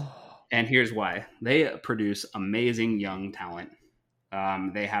 Oh. And here's why. They produce amazing young talent.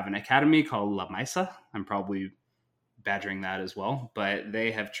 They have an academy called La Mesa. I'm probably badgering that as well, but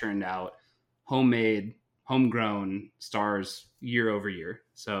they have churned out homemade, homegrown stars year over year.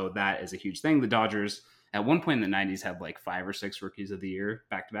 So that is a huge thing. The Dodgers, at one point in the 90s, had like 5 or 6 rookies of the year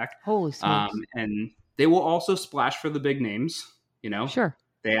back to back. Holy smokes. And they will also splash for the big names, you know? Sure.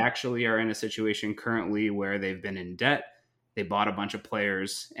 They actually are in a situation currently where they've been in debt. They bought a bunch of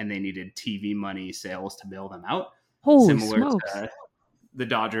players and they needed TV money sales to bail them out. Holy similar smokes. to the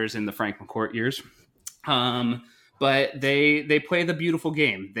Dodgers in the Frank McCourt years. But they play the beautiful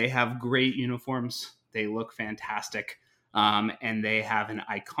game. They have great uniforms. They look fantastic. And they have an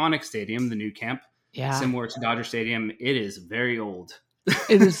iconic stadium, the new camp. Yeah. Similar to Dodger Stadium. It is very old.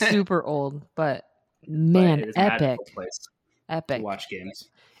 It is super old, but man, but it is epic. Place epic. to watch games.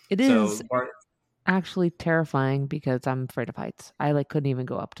 It is actually terrifying because I'm afraid of heights. I couldn't even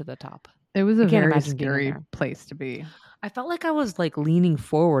go up to the top. It was a very scary place to be. I felt like I was leaning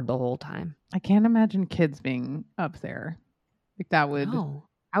forward the whole time. I can't imagine kids being up there. That would... No.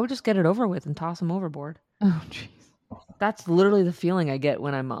 I would just get it over with and toss them overboard. Oh, jeez. That's literally the feeling I get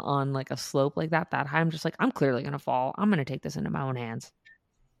when I'm on a slope like that high. I'm just I'm clearly going to fall. I'm going to take this into my own hands.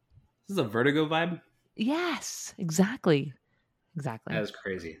 This is a Vertigo vibe? Yes, exactly. Exactly. That is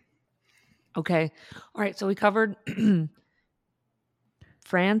crazy. Okay. All right. So we covered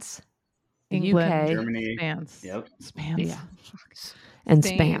France, England, UK, Germany. Spans. Yep. Spans. Yeah. And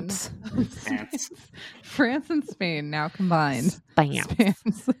Spain. Spams. France and Spain now combined.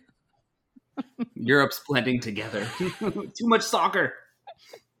 Spams. Europe's blending together. Too much soccer.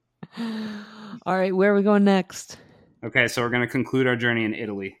 All right. Where are we going next? Okay. So we're going to conclude our journey in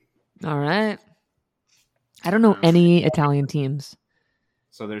Italy. All right. I don't know any Italian teams.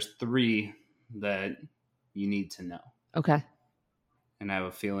 So there's 3 that you need to know. Okay. And I have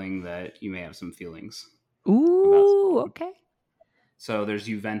a feeling that you may have some feelings. Ooh, okay. So there's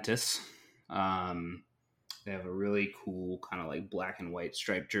Juventus. They have a really cool kind of black and white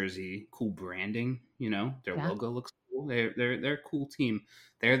striped jersey, cool branding, Their logo looks cool. They're a cool team.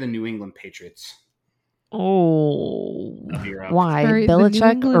 They're the New England Patriots. Oh. Why? Sorry,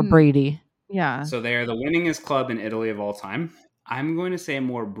 Belichick or Brady? Yeah. So they are the winningest club in Italy of all time. I'm going to say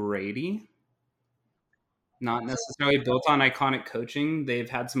more Brady. Not necessarily built on iconic coaching. They've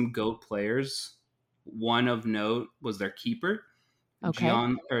had some GOAT players. One of note was their keeper,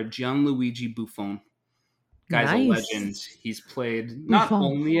 Gianluigi Buffon. Guy's a legend. He's played not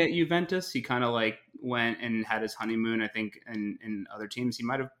only at Juventus. He kind of went and had his honeymoon, I think, in other teams. He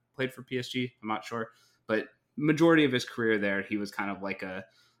might have played for PSG. I'm not sure. But majority of his career there, he was kind of like a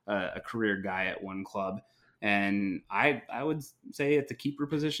career guy at one club. And I would say at the keeper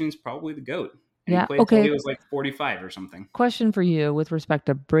position, he's probably the GOAT. And he played until he was 45 or something. Question for you with respect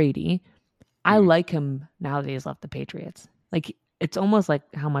to Brady. I like him now that he's left the Patriots. It's almost like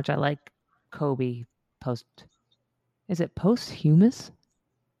how much I like Kobe Is it posthumus?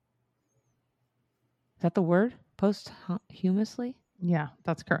 Is that the word? Posthumously? Yeah,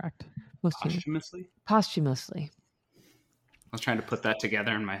 that's correct. Posthumously? Posthumously. I was trying to put that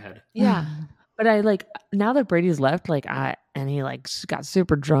together in my head. Yeah. But I now that Brady's left, and he got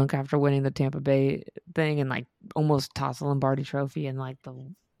super drunk after winning the Tampa Bay thing and almost tossed the Lombardi trophy in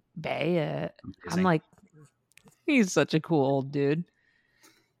the Bay. I'm he's such a cool old dude.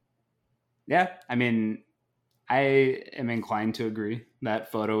 Yeah. I mean, I am inclined to agree.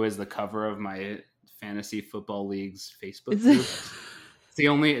 That photo is the cover of my fantasy football league's Facebook group. It's the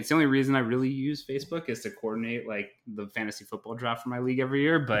only reason I really use Facebook is to coordinate the fantasy football draft for my league every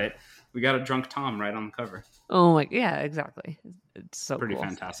year. But we got a drunk Tom right on the cover. Oh my, yeah, exactly. It's so pretty cool.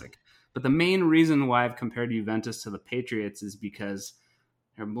 Fantastic. But the main reason why I've compared Juventus to the Patriots is because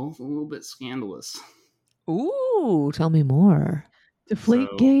they're both a little bit scandalous. Ooh, tell me more.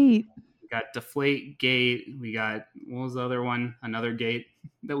 Deflate Gate. We got Deflate Gate. We got, what was the other one? Another gate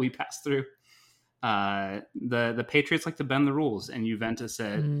that we passed through. The Patriots like to bend the rules, and Juventus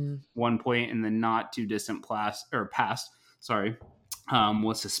at one point in the not too distant past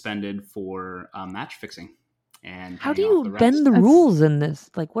was suspended for match fixing. And how do hang off you the bend the rest. rules in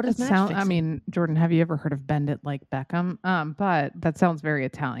this? Like, what is match fixing? I mean, Jordan, have you ever heard of Bend It Like Beckham? But that sounds very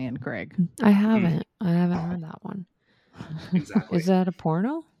Italian, Greg. I haven't. I haven't heard that one. Exactly. Is that a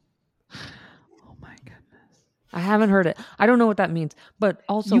porno? Oh my goodness. I haven't heard it. I don't know what that means. But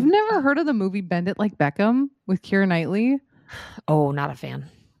also, You've never heard of the movie Bend It Like Beckham with Keira Knightley? Oh, not a fan.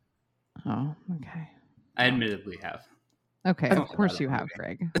 Oh, okay. I admittedly have. Okay, I of don't course forgot you about have, it.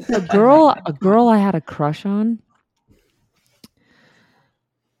 Greg. A girl I had a crush on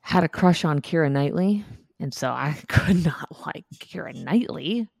had a crush on Keira Knightley, and so I could not like Keira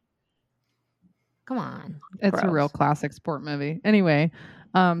Knightley. Come on. It's a real classic sport movie. Anyway,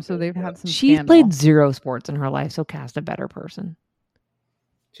 so they've had some She's scandal. played 0 sports in her life, so cast a better person.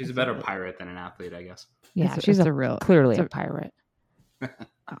 She's a better pirate than an athlete, I guess. Yeah, It's she's clearly it's a pirate.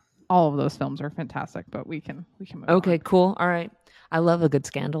 All of those films are fantastic, but we can move Okay, on. cool. All right. I love a good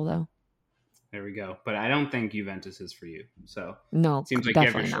scandal, though. There we go. But I don't think Juventus is for you. So No, it seems like you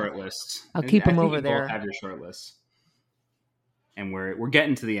have your definitely short not. list. I'll keep them I think over you there. both have your short list. And we're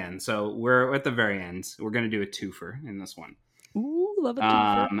getting to the end. So we're at the very end. We're going to do a twofer in this one. Ooh, love a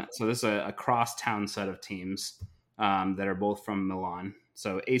twofer. So this is a cross-town set of teams that are both from Milan.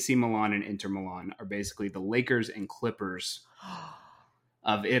 So AC Milan and Inter Milan are basically the Lakers and Clippers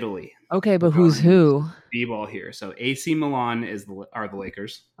of Italy. Okay, but who's who? B-ball here. So AC Milan are the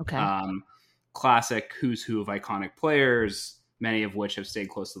Lakers. Okay. Classic who's who of iconic players, many of which have stayed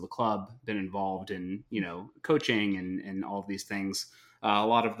close to the club, been involved in, coaching and all of these things. A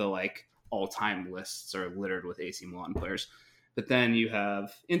lot of the all-time lists are littered with AC Milan players. But then you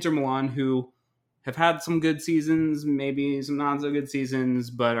have Inter Milan, who have had some good seasons, maybe some not so good seasons,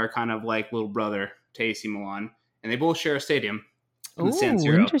 but are kind of like little brother to AC Milan. And they both share a stadium in the San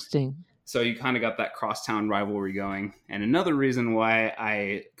Siro. Interesting. So you kind of got that crosstown rivalry going. And another reason why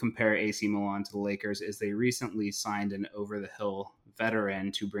I compare AC Milan to the Lakers is they recently signed an over-the-hill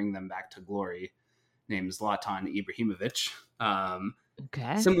veteran to bring them back to glory named Zlatan Ibrahimovic.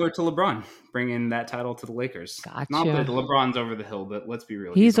 Okay. Similar to LeBron, bringing that title to the Lakers. Gotcha. Not that LeBron's over the hill, but let's be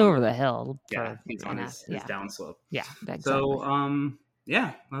real. He's over the hill. Yeah, he's on his downslope. Yeah, exactly. So,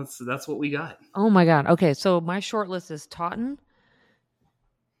 yeah, that's what we got. Oh my God. Okay, so my short list is Tottenham,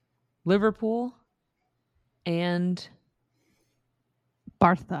 Liverpool, and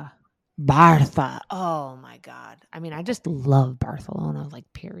Barca. Oh my God. I mean, I just love Barcelona,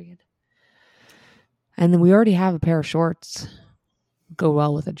 period. And then we already have a pair of shorts. Go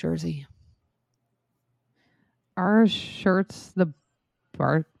well with a jersey. Our shirts, the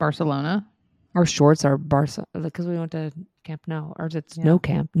Barcelona. Our shorts are Barca because we went to Camp Nou. Ours it's New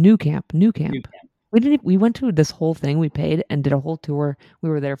Camp. We went to this whole thing. We paid and did a whole tour. We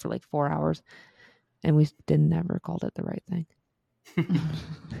were there for 4 hours, and we never called it the right thing.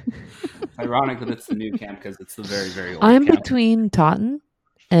 Ironic that it's the new camp because it's the very, very old I'm camp. between Tottenham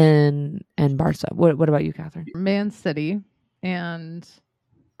and Barca. What about you, Kathryn? Man City and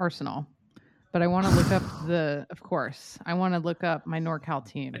Arsenal. But I want to look up I want to look up my NorCal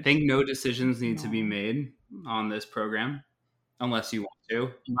team. I think no decisions need to be made on this program unless you want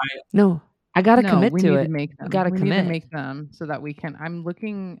to. No, I got to commit to it. Make them. We got to commit. Need to make them so that we can. I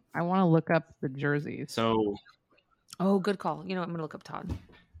want to look up the jerseys. So. Oh, good call. I'm going to look up Todd.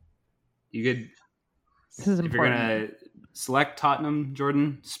 You could. This is if important. You're going to select Tottenham,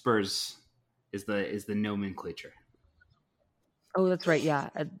 Jordan, Spurs is the nomenclature. Oh, that's right. Yeah.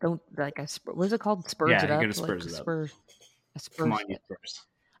 I don't what is it called? Spurs yeah, it up. You're going to Spurs it up. Spurs. Come on, you Spurs.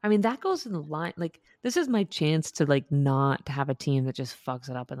 I mean, that goes in the line. This is my chance to not have a team that just fucks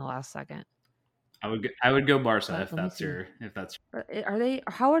it up in the last second. I would go Barca if that's Are they?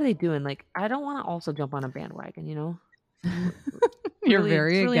 How are they doing? I don't want to also jump on a bandwagon. You're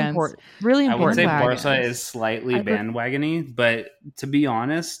very against. Important. Really important. I would say Barca is slightly bandwagony, but to be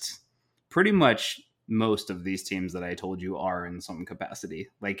honest, pretty much most of these teams that I told you are in some capacity.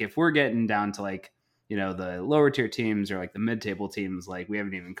 If we're getting down to the lower tier teams or the mid-table teams, we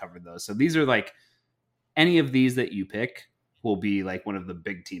haven't even covered those. So these are any of these that you pick will be one of the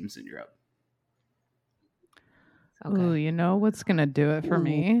big teams in Europe. Okay. Ooh, you know what's going to do it for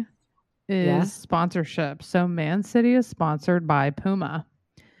me is sponsorship. So Man City is sponsored by Puma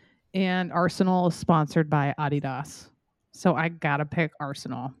and Arsenal is sponsored by Adidas. So I got to pick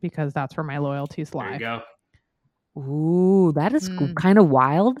Arsenal because that's where my loyalties lie. There you go. Ooh, that is kind of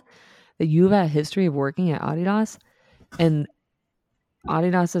wild that you have a history of working at Adidas and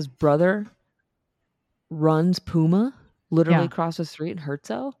Adidas's brother runs Puma literally across the street in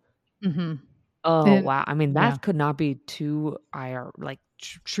Herzog. Mm-hmm. Oh, wow. I mean, that could not be true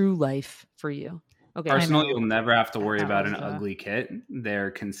life for you. Okay. Arsenal, you'll never have to worry That about an was, ugly kit.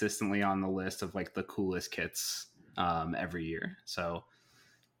 They're consistently on the list of like the coolest kits every year. So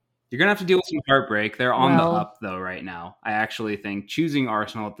you're going to have to deal with some heartbreak. They're on the up, though, right now. I actually think choosing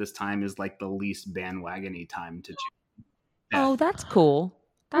Arsenal at this time is like the least bandwagon-y time to choose. Yeah. Oh, that's cool.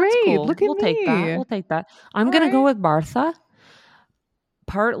 That's Great. cool. Look at we'll take that. We'll take that. I'm going to go with Barca,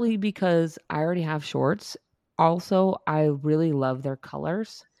 partly because I already have shorts. Also, I really love their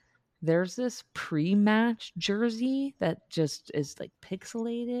colors. There's this pre-match jersey that just is like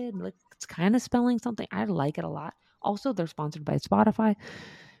pixelated. Like it's kind of spelling something. I like it a lot. Also, they're sponsored by Spotify,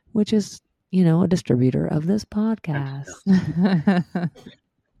 which is, you know, a distributor of this podcast.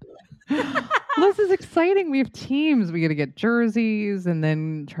 This is exciting. We have teams. We got to get jerseys and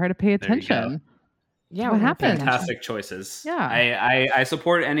then try to pay attention. Yeah, what happened? Fantastic choices. Yeah, I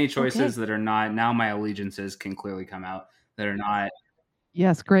support any choices that are not. Now my allegiances can clearly come out that are not.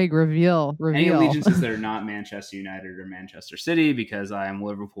 Yes, Greg, reveal. Any allegiances that are not Manchester United or Manchester City, because I am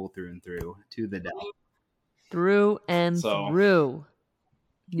Liverpool through and through to the death. Through and through.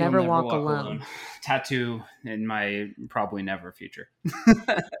 Never walk alone. Tattoo in my probably never future.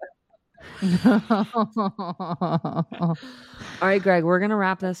 All right, Greg, we're going to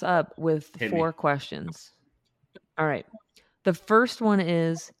wrap this up with 4 questions. All right. The first one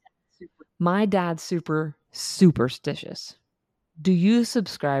is, my dad's super superstitious. Do you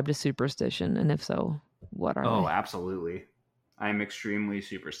subscribe to superstition? And if so, what are they? Oh, absolutely. I'm extremely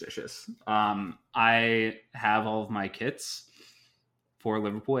superstitious. I have all of my kits for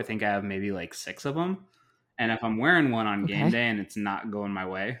Liverpool. I think I have maybe like 6 of them. And if I'm wearing one on game day and it's not going my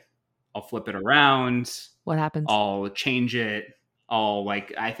way, I'll flip it around. What happens? I'll change it.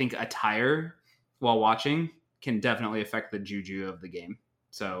 I think attire while watching can definitely affect the juju of the game.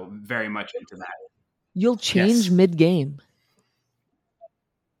 So very much into that. You'll change mid-game.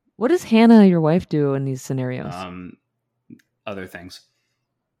 What does Hanna, your wife, do in these scenarios? Other things.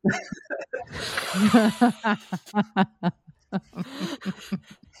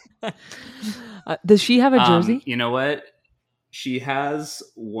 Does she have a jersey? You know what? She has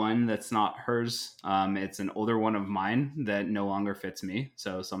one that's not hers. It's an older one of mine that no longer fits me.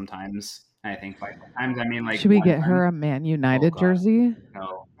 So sometimes I think should we get her a Man United jersey?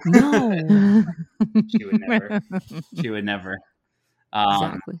 No. She would never. She would never.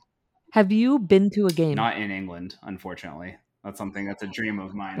 Exactly. Have you been to a game? Not in England, unfortunately. That's a dream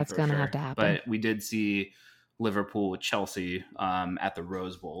of mine. That's going to have to happen. But we did see Liverpool with Chelsea at the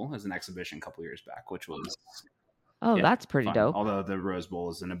Rose Bowl as an exhibition a couple years back, which was that's pretty fun. dope. Although the Rose Bowl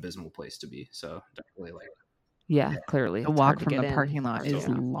is an abysmal place to be, so definitely clearly the walk from the parking lot is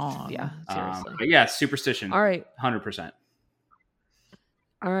long. Yeah, seriously. But superstition. All right, 100%.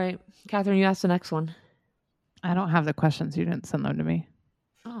 All right, Kathryn, you asked the next one. I don't have the questions. You didn't send them to me.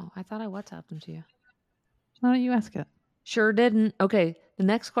 Oh, I thought I WhatsApped them to you. Why don't you ask it? Sure didn't. Okay, the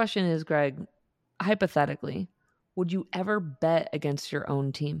next question is, Greg, hypothetically, would you ever bet against your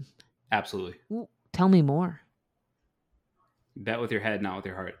own team? Absolutely. Ooh, tell me more. Bet with your head, not with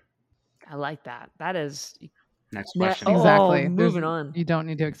your heart. I like that. That is... Next question. Exactly. Moving on. You don't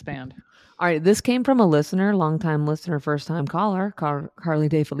need to expand. All right, this came from a listener, longtime listener, first-time caller, Carly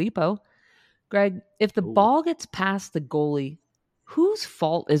DeFilippo. Greg, if the ball gets past the goalie, whose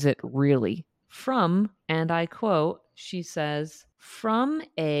fault is it really? From, and I quote, she says, from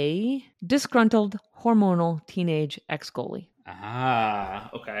a disgruntled, hormonal teenage ex-goalie. Ah,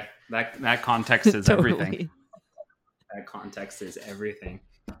 okay. That context is everything. That context is everything.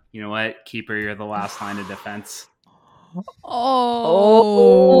 You know what? Keeper, you're the last line of defense.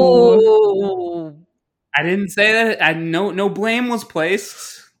 Oh. I didn't say that. No blame was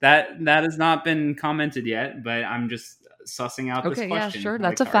placed. That has not been commented yet, but I'm just sussing out this question. Yeah, sure.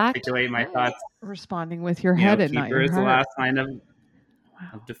 That's a fact. Articulate my thoughts. Responding with your head and not your heart. Keeper is the last line of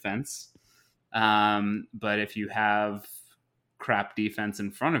defense. But if you have crap defense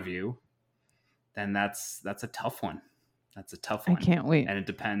in front of you, then that's a tough one. That's a tough one. I can't wait. And it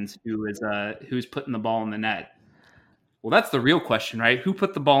depends who's putting the ball in the net. Well, that's the real question, right? Who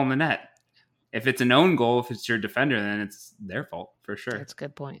put the ball in the net? If it's an own goal, if it's your defender, then it's their fault for sure. That's a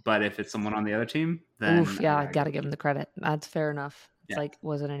good point. But if it's someone on the other team, then I got to give them the credit. That's fair enough. It's like,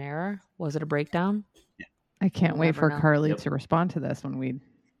 was it an error? Was it a breakdown? Yeah. I can't wait for Carly to respond to this when we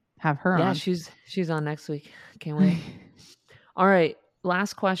have her on. Yeah, she's on next week. Can't wait. All right,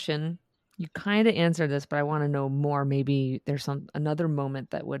 last question. You kind of answered this, but I want to know more. Maybe there's another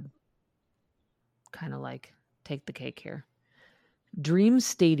moment that would kind of like take the cake here. Dream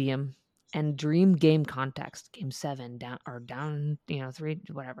stadium and dream game context, game 7 down 3,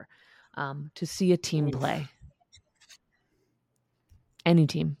 whatever, to see a team play. Any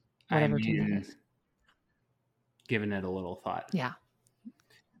team, whatever team it is. given it a little thought. Yeah.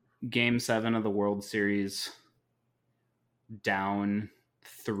 Game 7 of the World Series, down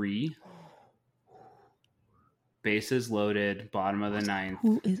 3. Bases loaded, bottom of the 9th.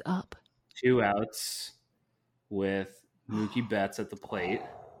 Who is up? 2 outs with Mookie Betts at the plate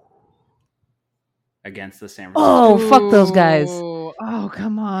against the San Francisco. Oh, fuck those guys. Oh,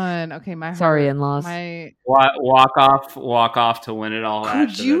 come on. Okay, my Sorry, heart, in-laws. my Walk off to win it all.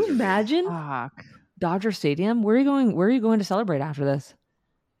 Could you imagine? fuck. Dodger Stadium? Where are you going? Where are you going to celebrate after this?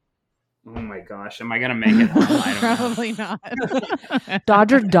 Oh my gosh, am I gonna make it home? I don't know. Probably not.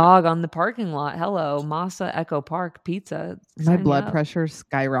 Dodger dog on the parking lot. Hello, Masa Echo Park Pizza. My Sign me blood up. pressure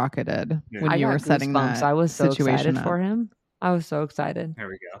skyrocketed Yeah. when I you got were setting goosebumps. that I was so situation excited up. for him. I was so excited. There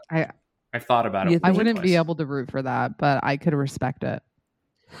we go. I I've thought about You it. think- I wouldn't be twice, able to root for that, but I could respect it.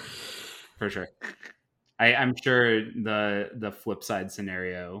 for sure. I'm sure the flip side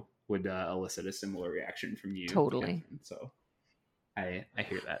scenario would elicit a similar reaction from you. Totally. Kathryn. So I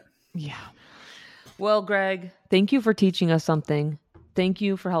hear that. Yeah. Well, Greg, thank you for teaching us something. Thank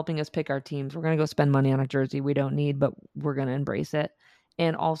you for helping us pick our teams. We're going to go spend money on a jersey we don't need, but we're going to embrace it.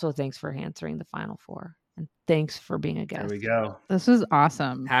 And also thanks for answering the Final Four. And thanks for being a guest. There we go. This was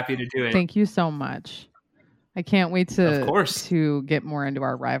awesome. Happy to do it. Thank you so much. I can't wait Of course. to get more into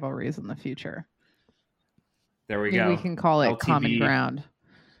our rivalries in the future. There we Maybe go. we can call it LTV. Common Ground.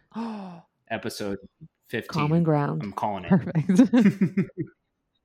 Episode 15. Common ground. I'm calling it. Perfect.